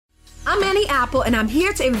I'm Annie Apple, and I'm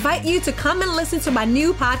here to invite you to come and listen to my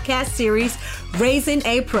new podcast series, Raising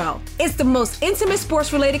a Pro. It's the most intimate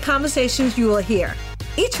sports-related conversations you will hear.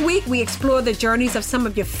 Each week, we explore the journeys of some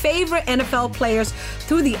of your favorite NFL players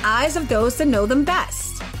through the eyes of those that know them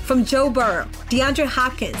best. From Joe Burrow, DeAndre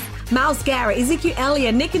Hopkins, Myles Garrett, Ezekiel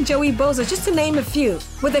Elliott, Nick and Joey Bosa, just to name a few.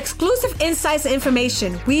 With exclusive insights and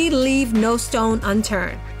information, we leave no stone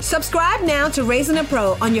unturned. Subscribe now to Raising a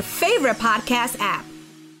Pro on your favorite podcast app.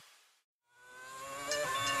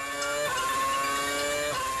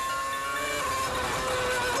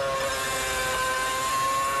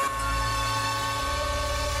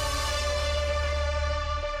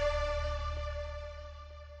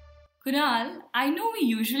 Kunal, I know we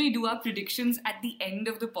usually do our predictions at the end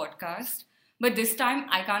of the podcast, but this time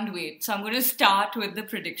I can't wait. So I'm going to start with the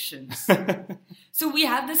predictions. So we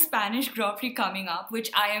have the Spanish Grand Prix coming up, which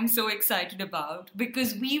I am so excited about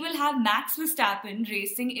because we will have Max Verstappen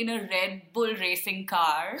racing in a Red Bull racing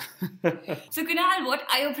car. So Kunal, what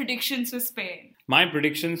are your predictions for Spain? My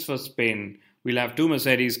predictions for Spain, we'll have two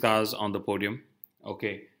Mercedes cars on the podium.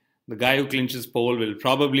 Okay. The guy who clinches pole will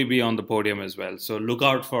probably be on the podium as well. So look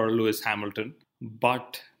out for Lewis Hamilton.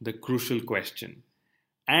 But the crucial question,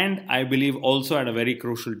 and I believe also at a very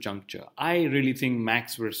crucial juncture, I really think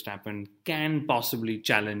Max Verstappen can possibly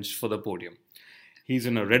challenge for the podium. He's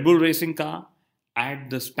in a Red Bull racing car at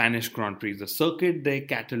the Spanish Grand Prix. The Circuit de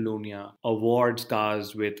Catalunya awards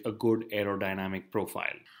cars with a good aerodynamic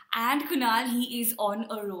profile. And Kunal, he is on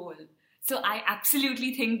a roll. So I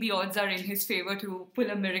absolutely think the odds are in his favour to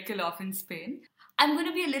pull a miracle off in Spain. I'm going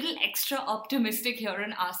to be a little extra optimistic here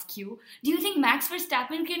and ask you, do you think Max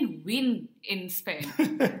Verstappen can win in Spain?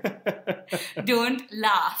 Don't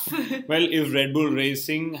laugh. Well, if Red Bull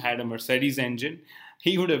Racing had a Mercedes engine,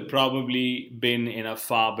 he would have probably been in a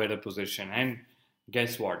far better position. And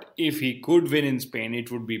guess what? If he could win in Spain,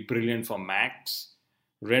 it would be brilliant for Max,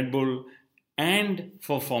 Red Bull, and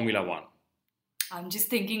for Formula One. I'm just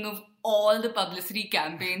thinking of all the publicity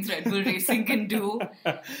campaigns Red Bull Racing can do.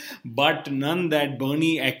 But none that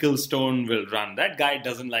Bernie Ecclestone will run. That guy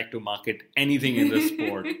doesn't like to market anything in the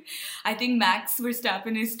sport. I think Max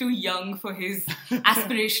Verstappen is too young for his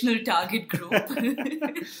aspirational target group.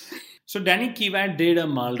 So Danny Kvyat did a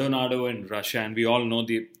Maldonado in Russia, and we all know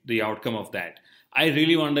the outcome of that. I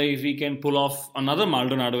really wonder if he can pull off another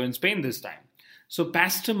Maldonado in Spain this time. So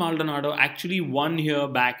Pastor Maldonado actually won here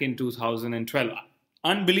back in 2012.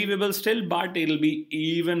 Unbelievable still, but it'll be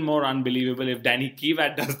even more unbelievable if Danny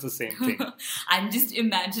Kvyat does the same thing. I'm just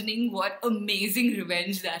imagining what amazing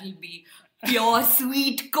revenge that'll be. Pure,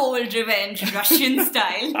 sweet, cold revenge, Russian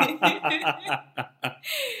style.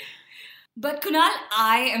 But Kunal,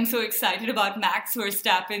 I am so excited about Max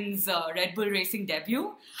Verstappen's Red Bull Racing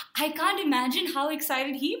debut. I can't imagine how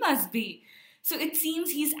excited he must be. So it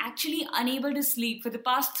seems he's actually unable to sleep for the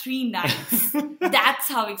past 3 nights. That's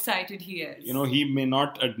how excited he is. You know, he may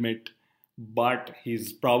not admit, but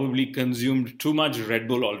he's probably consumed too much Red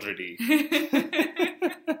Bull already.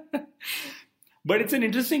 But it's an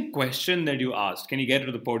interesting question that you asked. Can he get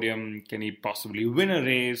to the podium? Can he possibly win a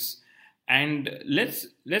race? And let's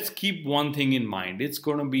keep one thing in mind. It's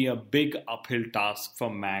going to be a big uphill task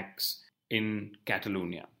for Max in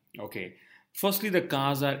Catalonia. Okay. Firstly, the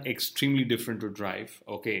cars are extremely different to drive,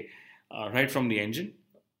 okay, right from the engine.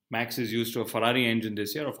 Max is used to a Ferrari engine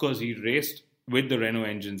this year. Of course, he raced with the Renault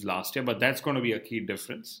engines last year, but that's going to be a key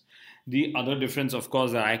difference. The other difference, of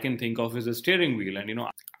course, that I can think of is the steering wheel. And,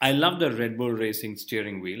 I love the Red Bull Racing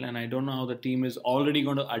steering wheel, and I don't know how the team is already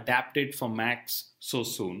going to adapt it for Max so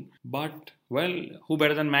soon. But, well, who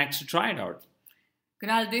better than Max to try it out?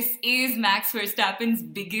 Kunal, this is Max Verstappen's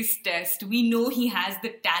biggest test. We know he has the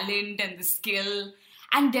talent and the skill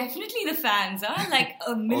and definitely the fans. Like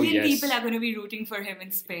 1 million people are going to be rooting for him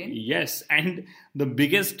in Spain. Yes, and the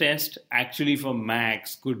biggest test actually for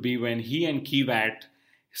Max could be when he and Kvyat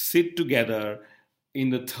sit together in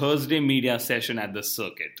the Thursday media session at the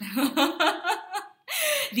circuit.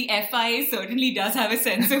 The FIA certainly does have a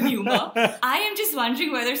sense of humor. I am just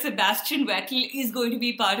wondering whether Sebastian Vettel is going to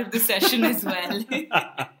be part of the session as well.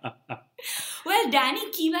 Well, Danny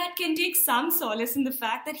Kvyat can take some solace in the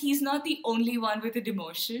fact that he's not the only one with a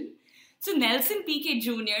demotion. So Nelson Piquet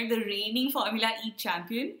Jr., the reigning Formula E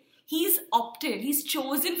champion, he's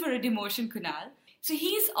chosen for a demotion, Kunal. So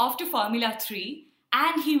he's off to Formula 3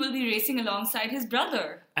 and he will be racing alongside his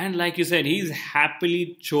brother. And like you said, he's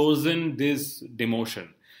happily chosen this demotion.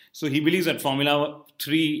 So he believes that Formula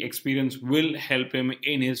 3 experience will help him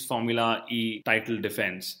in his Formula E title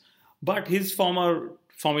defense. But his former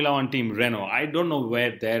Formula One team, Renault, I don't know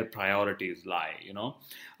where their priorities lie,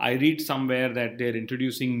 I read somewhere that they're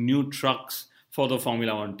introducing new trucks for the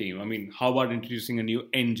Formula One team? I mean, how about introducing a new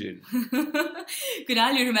engine?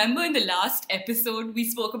 Kunal, you remember in the last episode, we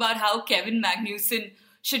spoke about how Kevin Magnussen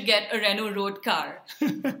should get a Renault road car.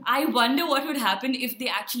 I wonder what would happen if they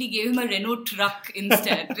actually gave him a Renault truck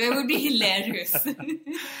instead. That would be hilarious.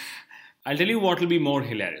 I'll tell you what will be more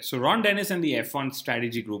hilarious. So Ron Dennis and the F1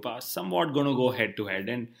 strategy group are somewhat going to go head to head,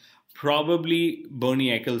 and probably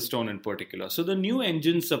Bernie Ecclestone in particular. So the new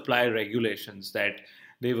engine supply regulations that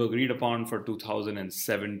they've agreed upon for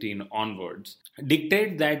 2017 onwards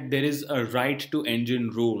dictate that there is a right to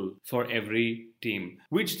engine rule for every team,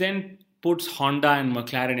 which then puts Honda and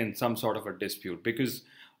McLaren in some sort of a dispute because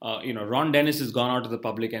Ron Dennis has gone out to the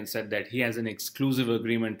public and said that he has an exclusive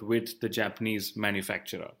agreement with the Japanese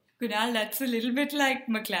manufacturer. Kunal, that's a little bit like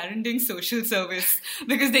McLaren doing social service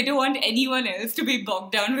because they don't want anyone else to be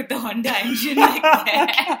bogged down with the Honda engine like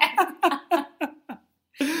that.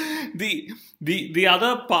 The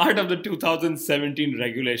other part of the 2017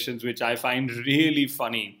 regulations, which I find really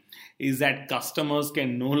funny, is that customers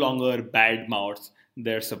can no longer badmouth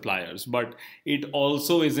their suppliers. But it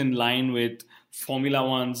also is in line with Formula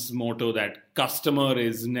One's motto that customer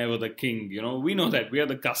is never the king. We know that. We are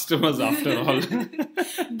the customers after all.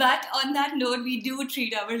 But on that note, we do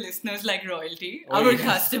treat our listeners like royalty, our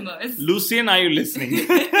customers. Lucian, are you listening?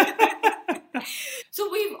 So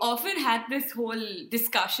we've often had this whole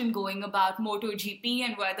discussion going about MotoGP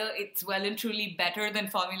and whether it's well and truly better than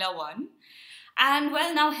Formula One. And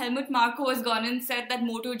well, now Helmut Marko has gone and said that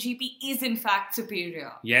MotoGP is in fact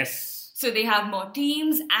superior. Yes. So they have more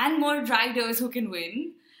teams and more riders who can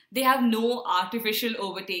win. They have no artificial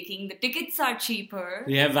overtaking. The tickets are cheaper.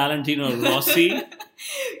 They have Valentino Rossi.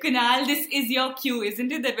 Kunal, this is your cue,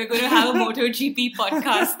 isn't it? That we're going to have a MotoGP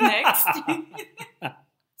podcast next.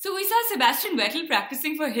 So we saw Sebastian Vettel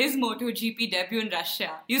practicing for his MotoGP debut in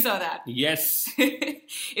Russia. You saw that? Yes.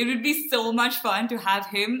 It would be so much fun to have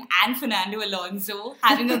him and Fernando Alonso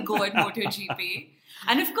having a go at MotoGP.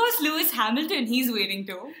 And of course, Lewis Hamilton, he's waiting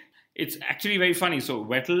too. It's actually very funny. So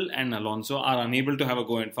Vettel and Alonso are unable to have a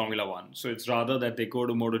go in Formula One. So it's rather that they go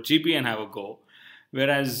to MotoGP and have a go.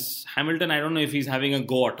 Whereas Hamilton, I don't know if he's having a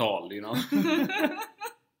go at all,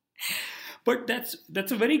 But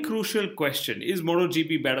that's a very crucial question. Is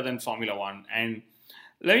MotoGP better than Formula One? And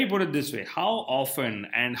let me put it this way. How often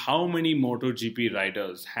and how many MotoGP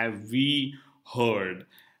riders have we heard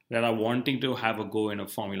that are wanting to have a go in a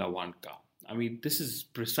Formula One car? I mean, this is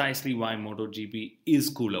precisely why MotoGP is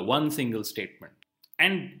cooler. One single statement.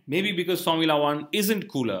 And maybe because Formula One isn't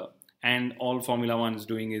cooler and all Formula One is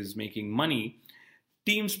doing is making money,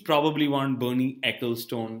 teams probably want Bernie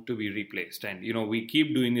Ecclestone to be replaced. And, we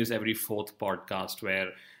keep doing this every fourth podcast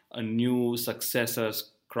where a new successor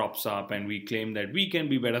crops up and we claim that we can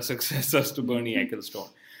be better successors to Bernie Ecclestone.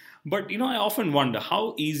 But, I often wonder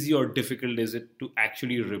how easy or difficult is it to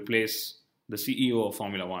actually replace the CEO of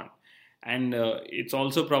Formula One? And it's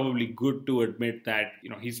also probably good to admit that,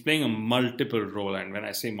 he's playing a multiple role. And when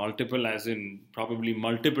I say multiple, as in probably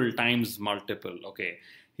multiple times multiple, okay?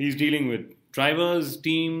 He's dealing with drivers,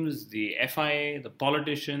 teams, the FIA, the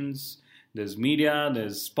politicians, there's media,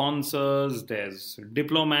 there's sponsors, there's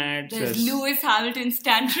diplomats. There's Lewis Hamilton's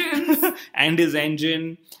tantrums. And his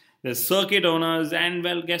engine. There's circuit owners. And,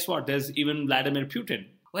 well, guess what? There's even Vladimir Putin.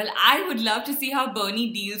 Well, I would love to see how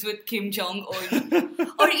Bernie deals with Kim Jong-un.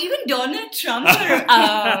 Or even Donald Trump, for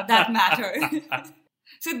that matter.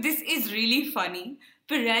 So this is really funny.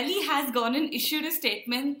 Pirelli has gone and issued a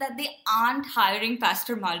statement that they aren't hiring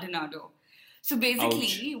Pastor Maldonado. So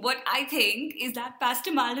basically, What I think is that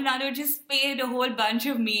Pastor Maldonado just paid a whole bunch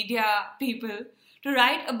of media people to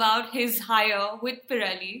write about his hire with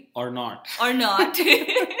Pirelli. Or not.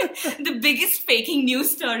 The biggest faking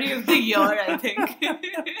news story of the year, I think.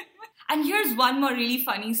 And here's one more really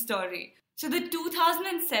funny story. So the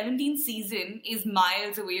 2017 season is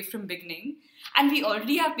miles away from beginning. And we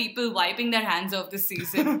already have people wiping their hands off this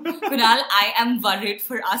season. Kunal, I am worried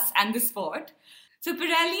for us and the sport. So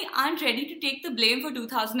Pirelli aren't ready to take the blame for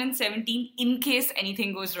 2017 in case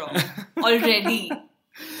anything goes wrong. Already.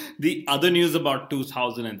 The other news about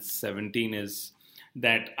 2017 is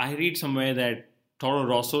that I read somewhere that Toro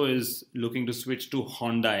Rosso is looking to switch to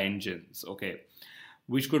Honda engines, okay?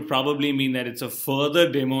 Which could probably mean that it's a further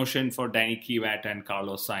demotion for Danny Kivat and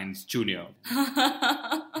Carlos Sainz Jr.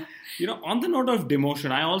 On the note of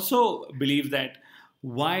demotion, I also believe that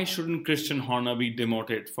why shouldn't Christian Horner be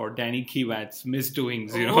demoted for Danny Kivat's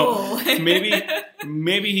misdoings?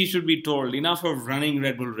 Maybe he should be told, enough of running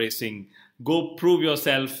Red Bull Racing. Go prove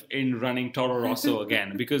yourself in running Toro Rosso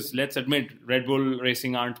again. Because let's admit, Red Bull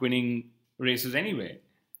Racing aren't winning races anyway.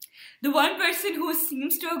 The one person who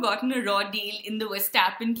seems to have gotten a raw deal in the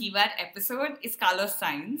Verstappen-Kvyat episode is Carlos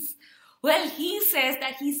Sainz. Well, he says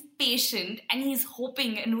that he's patient and he's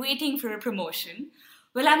hoping and waiting for a promotion.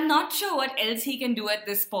 Well, I'm not sure what else he can do at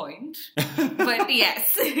this point. But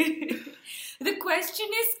yes. The question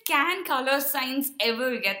is, can Carlos Sainz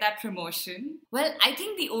ever get that promotion? Well, I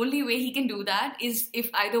think the only way he can do that is if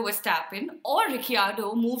either Verstappen or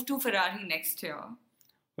Ricciardo move to Ferrari next year.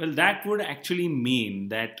 Well, that would actually mean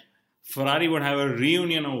that Ferrari would have a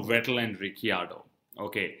reunion of Vettel and Ricciardo.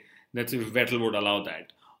 Okay, that's if Vettel would allow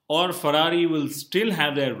that. Or Ferrari will still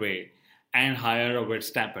have their way and hire a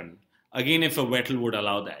Verstappen. Again, if a Vettel would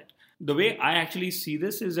allow that. The way I actually see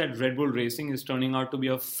this is that Red Bull Racing is turning out to be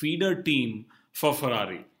a feeder team for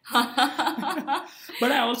Ferrari.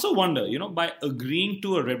 But I also wonder, by agreeing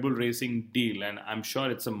to a Red Bull Racing deal, and I'm sure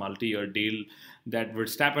it's a multi-year deal that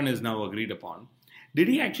Verstappen is now agreed upon, did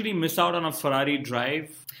he actually miss out on a Ferrari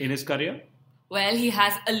drive in his career? Well, he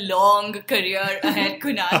has a long career ahead,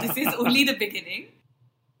 Kunal. This is only the beginning.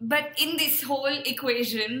 But in this whole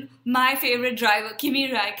equation, my favorite driver, Kimi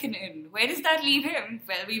Raikkonen, where does that leave him?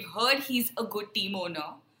 Well, we've heard he's a good team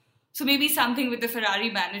owner. So maybe something with the Ferrari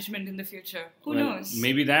management in the future. Who knows?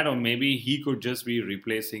 Maybe that, or maybe he could just be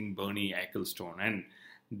replacing Bernie Ecclestone. And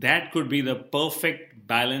that could be the perfect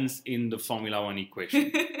balance in the Formula One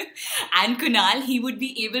equation. And Kunal, he would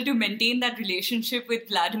be able to maintain that relationship with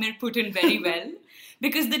Vladimir Putin very well.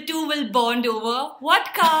 Because the two will bond over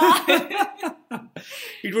what car?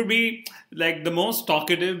 It would be like the most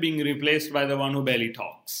talkative being replaced by the one who barely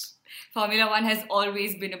talks. Formula One has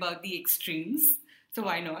always been about the extremes. So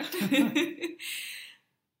why not?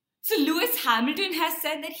 So Lewis Hamilton has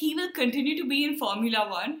said that he will continue to be in Formula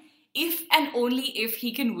One if and only if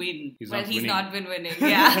he can win. He's not been winning.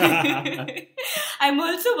 Yeah. I'm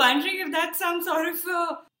also wondering if that's some sort of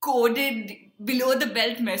a coded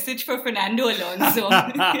below-the-belt message for Fernando Alonso.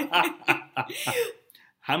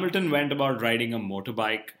 Hamilton went about riding a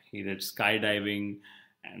motorbike. He did skydiving.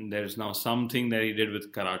 And there's now something that he did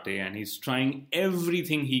with karate. And he's trying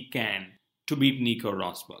everything he can to beat Nico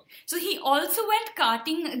Rosberg. So he also went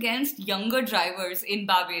karting against younger drivers in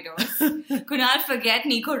Barbados. Kunal, forget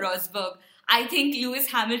Nico Rosberg. I think Lewis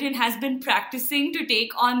Hamilton has been practicing to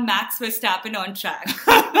take on Max Verstappen on track.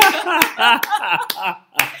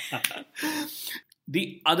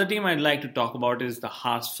 The other team I'd like to talk about is the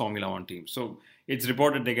Haas Formula One team. So it's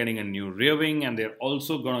reported they're getting a new rear wing and they're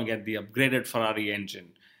also going to get the upgraded Ferrari engine,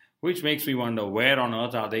 which makes me wonder where on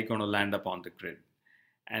earth are they going to land up on the grid?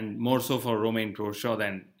 And more so for Romain Grosjean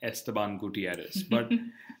than Esteban Gutierrez. But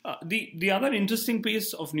the other interesting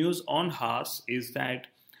piece of news on Haas is that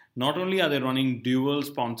not only are they running dual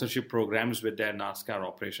sponsorship programs with their NASCAR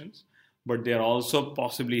operations, but they're also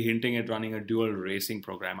possibly hinting at running a dual racing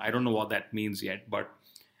program. I don't know what that means yet, but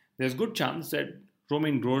there's good chance that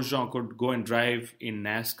Romain Grosjean could go and drive in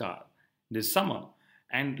NASCAR this summer.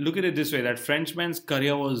 And look at it this way, that Frenchman's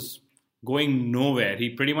career was going nowhere. He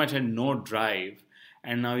pretty much had no drive,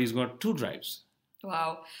 and now he's got 2 drives.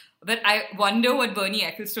 Wow. But I wonder what Bernie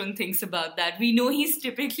Ecclestone thinks about that. We know he's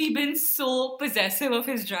typically been so possessive of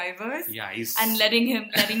his drivers. Yeah, and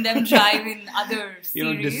letting them drive in other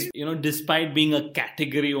series. Despite being a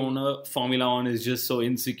category owner, Formula One is just so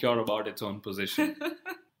insecure about its own position.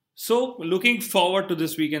 So, looking forward to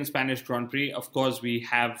this weekend's Spanish Grand Prix, of course, we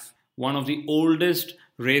have one of the oldest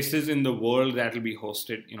races in the world that will be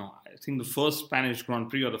hosted. I think the first Spanish Grand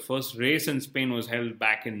Prix or the first race in Spain was held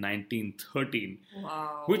back in 1913.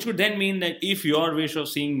 Wow. Which would then mean that if your wish of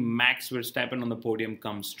seeing Max Verstappen on the podium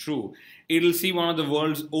comes true, it'll see one of the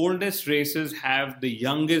world's oldest races have the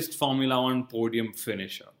youngest Formula One podium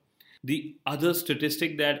finisher. The other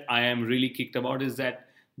statistic that I am really kicked about is that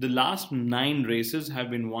the last 9 races have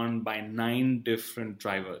been won by 9 different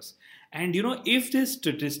drivers. And if this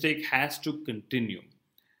statistic has to continue,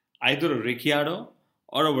 either a Ricciardo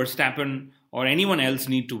or a Verstappen or anyone else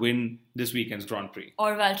need to win this weekend's Grand Prix.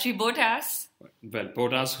 Or Valtteri Bottas. Well,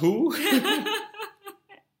 Bottas who?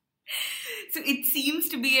 So it seems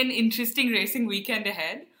to be an interesting racing weekend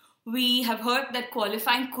ahead. We have heard that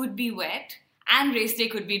qualifying could be wet and race day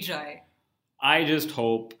could be dry. I just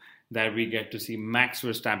hope that we get to see Max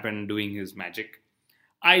Verstappen doing his magic.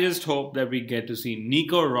 I just hope that we get to see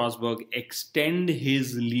Nico Rosberg extend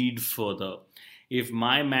his lead further. If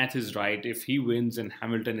my math is right, if he wins and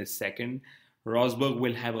Hamilton is second, Rosberg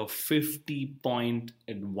will have a 50-point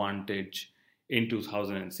advantage in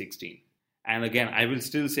 2016. And again, I will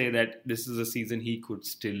still say that this is a season he could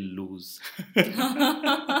still lose.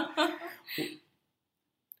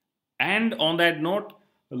 And on that note,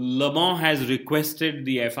 Le Mans has requested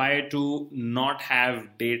the FIA to not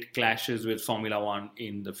have date clashes with Formula One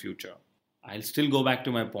in the future. I'll still go back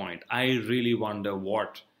to my point. I really wonder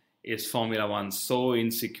what is Formula One so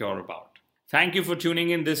insecure about. Thank you for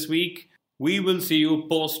tuning in this week. We will see you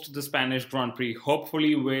post the Spanish Grand Prix,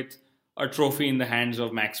 hopefully with a trophy in the hands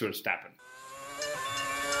of Max Verstappen.